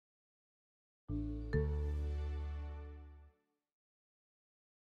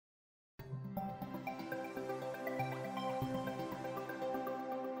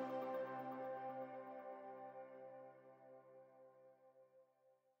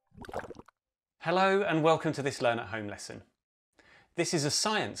Hello and welcome to this Learn at Home lesson. This is a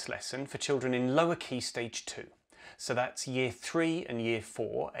science lesson for children in lower key stage 2, so that's year 3 and year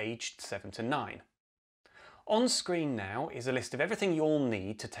 4 aged 7 to 9. On screen now is a list of everything you'll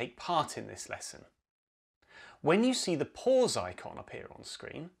need to take part in this lesson. When you see the pause icon appear on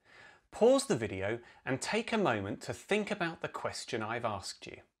screen, pause the video and take a moment to think about the question I've asked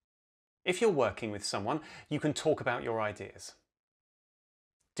you. If you're working with someone, you can talk about your ideas.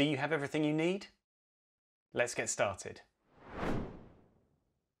 Do you have everything you need? Let's get started.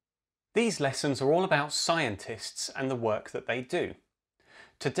 These lessons are all about scientists and the work that they do.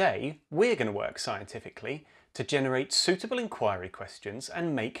 Today, we're going to work scientifically to generate suitable inquiry questions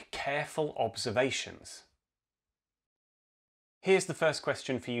and make careful observations. Here's the first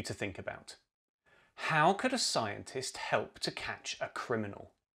question for you to think about. How could a scientist help to catch a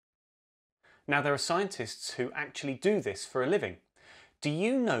criminal? Now, there are scientists who actually do this for a living. Do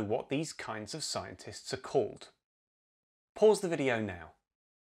you know what these kinds of scientists are called? Pause the video now.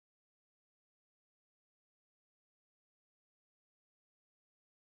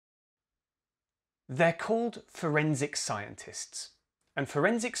 They're called forensic scientists, and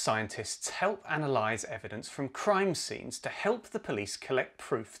forensic scientists help analyse evidence from crime scenes to help the police collect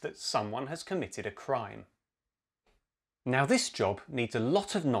proof that someone has committed a crime. Now, this job needs a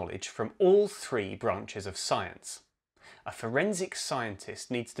lot of knowledge from all three branches of science. A forensic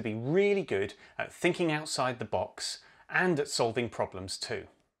scientist needs to be really good at thinking outside the box and at solving problems too.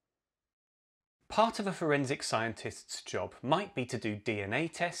 Part of a forensic scientist's job might be to do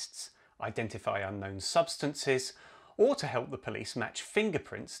DNA tests, identify unknown substances, or to help the police match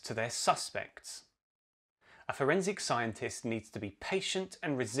fingerprints to their suspects. A forensic scientist needs to be patient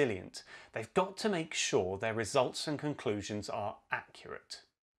and resilient. They've got to make sure their results and conclusions are accurate.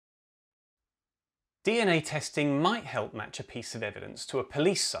 DNA testing might help match a piece of evidence to a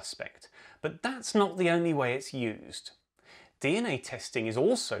police suspect, but that's not the only way it's used. DNA testing is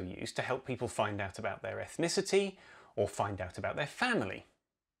also used to help people find out about their ethnicity or find out about their family.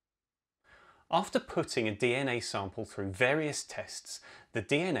 After putting a DNA sample through various tests, the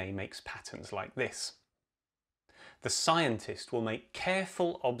DNA makes patterns like this. The scientist will make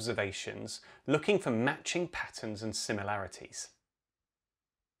careful observations looking for matching patterns and similarities.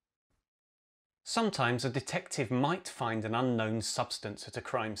 Sometimes a detective might find an unknown substance at a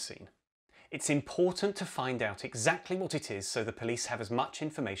crime scene. It's important to find out exactly what it is so the police have as much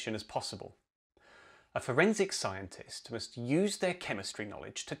information as possible. A forensic scientist must use their chemistry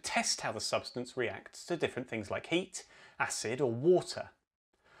knowledge to test how the substance reacts to different things like heat, acid or water.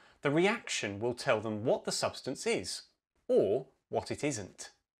 The reaction will tell them what the substance is, or what it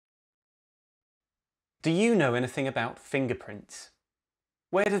isn't. Do you know anything about fingerprints?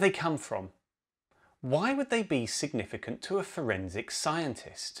 Where do they come from? Why would they be significant to a forensic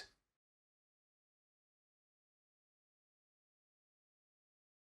scientist?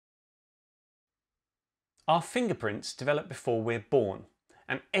 Our fingerprints develop before we're born,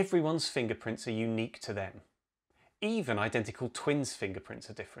 and everyone's fingerprints are unique to them. Even identical twins' fingerprints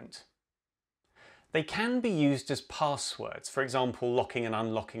are different. They can be used as passwords, for example locking and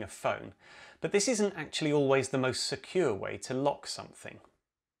unlocking a phone, but this isn't actually always the most secure way to lock something.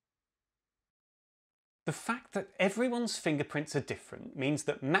 The fact that everyone's fingerprints are different means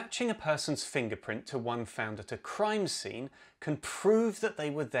that matching a person's fingerprint to one found at a crime scene can prove that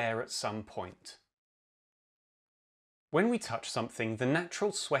they were there at some point. When we touch something, the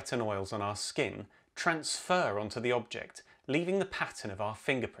natural sweat and oils on our skin transfer onto the object, leaving the pattern of our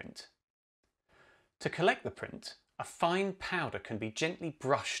fingerprint. To collect the print, a fine powder can be gently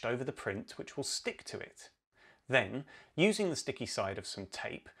brushed over the print which will stick to it. Then, using the sticky side of some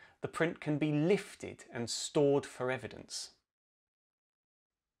tape, the print can be lifted and stored for evidence.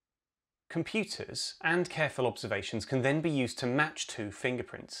 Computers and careful observations can then be used to match two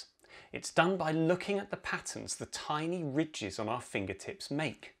fingerprints. It's done by looking at the patterns the tiny ridges on our fingertips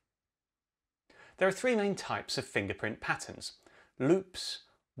make. There are three main types of fingerprint patterns: loops,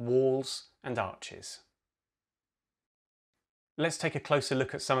 whorls and arches. Let's take a closer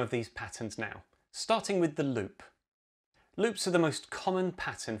look at some of these patterns now, starting with the loop. Loops are the most common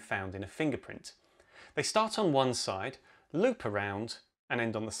pattern found in a fingerprint. They start on one side, loop around and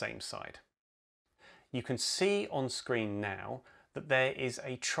end on the same side. You can see on screen now that there is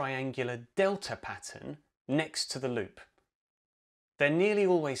a triangular delta pattern next to the loop. They're nearly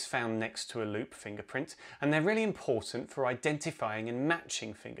always found next to a loop fingerprint, and they're really important for identifying and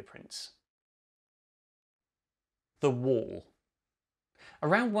matching fingerprints. The whorl.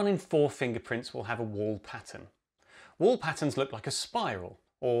 Around 1 in 4 fingerprints will have a whorl pattern. Whorl patterns look like a spiral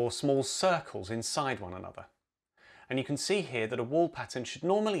or small circles inside one another. And you can see here that a wall pattern should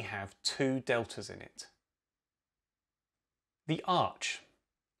normally have 2 deltas in it. The arch.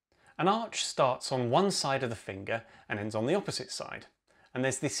 An arch starts on one side of the finger and ends on the opposite side, and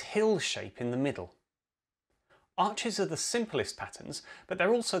there's this hill shape in the middle. Arches are the simplest patterns, but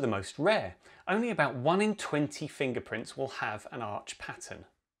they're also the most rare. Only about 1 in 20 fingerprints will have an arch pattern.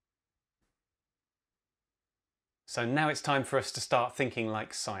 So now it's time for us to start thinking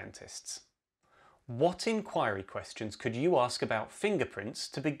like scientists. What inquiry questions could you ask about fingerprints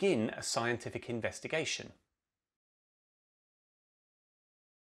to begin a scientific investigation?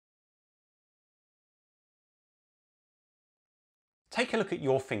 Take a look at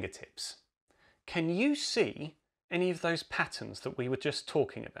your fingertips. Can you see any of those patterns that we were just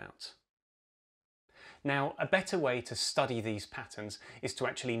talking about? Now, a better way to study these patterns is to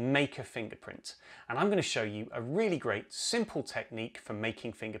actually make a fingerprint, and I'm going to show you a really great simple technique for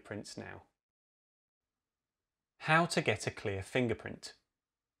making fingerprints now. How to get a clear fingerprint.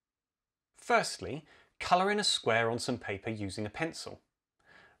 Firstly, colour in a square on some paper using a pencil.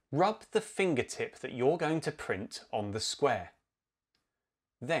 Rub the fingertip that you're going to print on the square.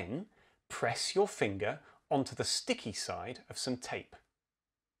 Then, press your finger onto the sticky side of some tape.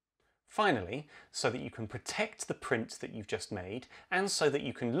 Finally, so that you can protect the print that you've just made and so that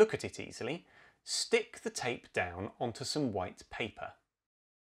you can look at it easily, stick the tape down onto some white paper.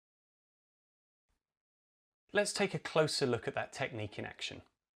 Let's take a closer look at that technique in action.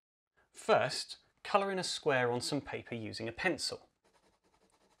 First, colour in a square on some paper using a pencil.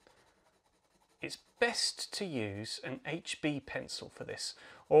 It's best to use an HB pencil for this,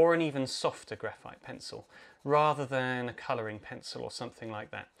 or an even softer graphite pencil, rather than a colouring pencil or something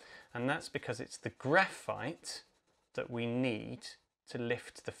like that. And that's because it's the graphite that we need to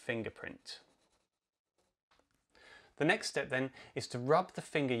lift the fingerprint. The next step then is to rub the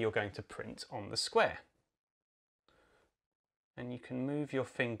finger you're going to print on the square. And you can move your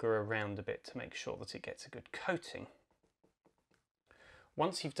finger around a bit to make sure that it gets a good coating.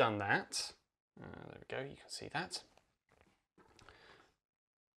 Once you've done that, there we go, you can see that.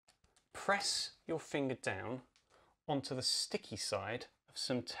 Press your finger down onto the sticky side of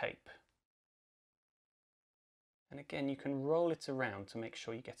some tape. And again, you can roll it around to make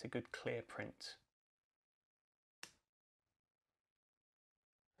sure you get a good clear print.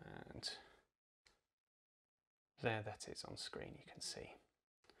 And there that is on screen, you can see.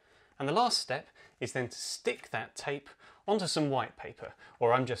 And the last step is then to stick that tape onto some white paper,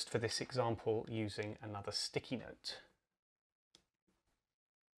 or I'm just for this example using another sticky note.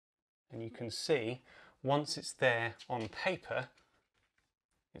 And you can see once it's there on paper,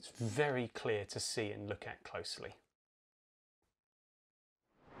 it's very clear to see and look at closely.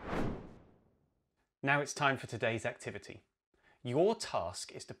 Now it's time for today's activity. Your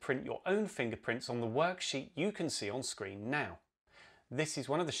task is to print your own fingerprints on the worksheet you can see on screen now. This is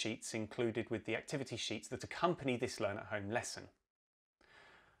one of the sheets included with the activity sheets that accompany this Learn at Home lesson.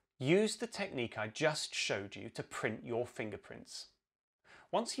 Use the technique I just showed you to print your fingerprints.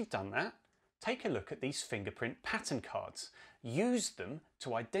 Once you've done that, take a look at these fingerprint pattern cards. Use them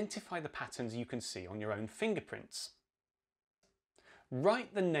to identify the patterns you can see on your own fingerprints.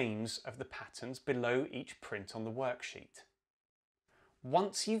 Write the names of the patterns below each print on the worksheet.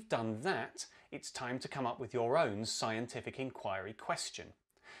 Once you've done that, it's time to come up with your own scientific inquiry question.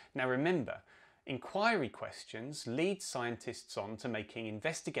 Now remember, inquiry questions lead scientists on to making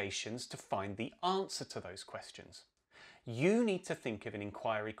investigations to find the answer to those questions. You need to think of an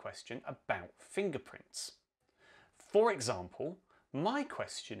inquiry question about fingerprints. For example, my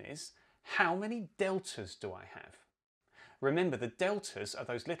question is, how many deltas do I have? Remember, the deltas are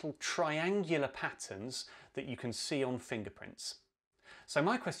those little triangular patterns that you can see on fingerprints. So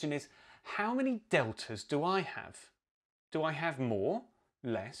my question is, how many deltas do I have? Do I have more,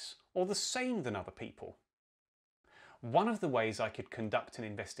 less, or the same than other people? One of the ways I could conduct an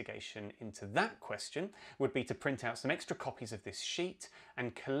investigation into that question would be to print out some extra copies of this sheet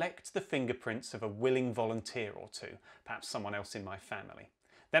and collect the fingerprints of a willing volunteer or two, perhaps someone else in my family.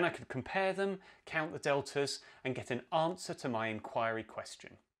 Then I could compare them, count the deltas, and get an answer to my inquiry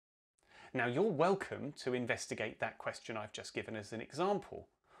question. Now you're welcome to investigate that question I've just given as an example,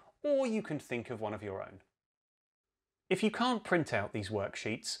 or you can think of one of your own. If you can't print out these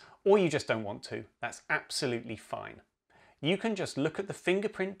worksheets, or you just don't want to, that's absolutely fine. You can just look at the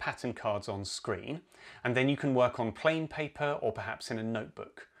fingerprint pattern cards on screen, and then you can work on plain paper or perhaps in a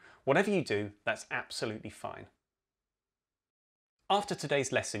notebook. Whatever you do, that's absolutely fine. After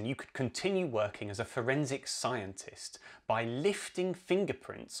today's lesson, you could continue working as a forensic scientist by lifting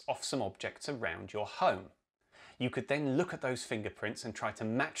fingerprints off some objects around your home. You could then look at those fingerprints and try to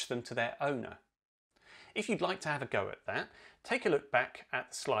match them to their owner. If you'd like to have a go at that, take a look back at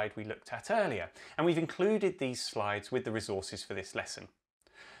the slide we looked at earlier, and we've included these slides with the resources for this lesson.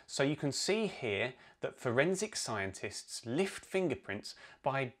 So you can see here that forensic scientists lift fingerprints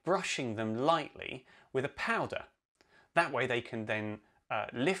by brushing them lightly with a powder. That way they can then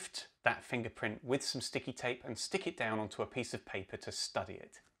lift that fingerprint with some sticky tape and stick it down onto a piece of paper to study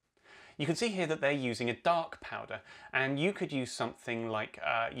it. You can see here that they're using a dark powder, and you could use something like,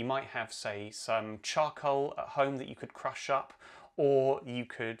 you might have, say, some charcoal at home that you could crush up, or you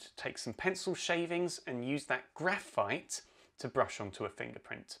could take some pencil shavings and use that graphite to brush onto a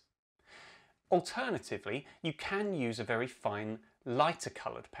fingerprint. Alternatively, you can use a very fine, lighter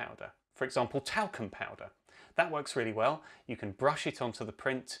coloured powder, for example talcum powder. That works really well. You can brush it onto the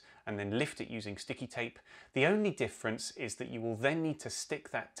print and then lift it using sticky tape. The only difference is that you will then need to stick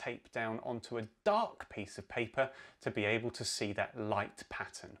that tape down onto a dark piece of paper to be able to see that light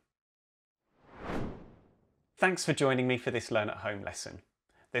pattern. Thanks for joining me for this Learn at Home lesson.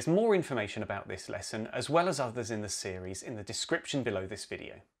 There's more information about this lesson, as well as others in the series, in the description below this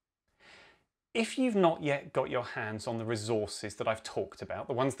video. If you've not yet got your hands on the resources that I've talked about,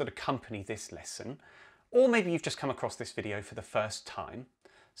 the ones that accompany this lesson, or maybe you've just come across this video for the first time,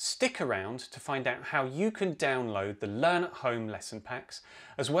 stick around to find out how you can download the Learn at Home lesson packs,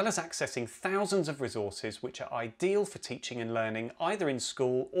 as well as accessing thousands of resources which are ideal for teaching and learning either in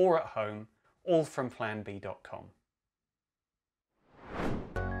school or at home, all from PlanBee.com.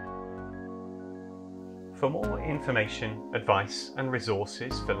 For more information, advice and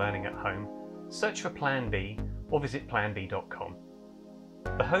resources for learning at home, search for PlanBee or visit PlanBee.com.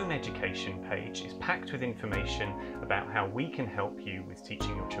 The Home Education page is packed with information about how we can help you with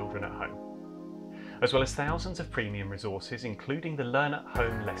teaching your children at home. As well as thousands of premium resources, including the Learn at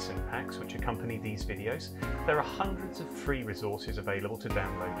Home lesson packs which accompany these videos, there are hundreds of free resources available to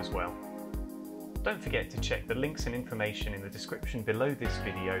download as well. Don't forget to check the links and information in the description below this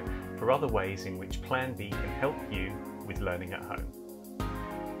video for other ways in which PlanBee can help you with learning at home.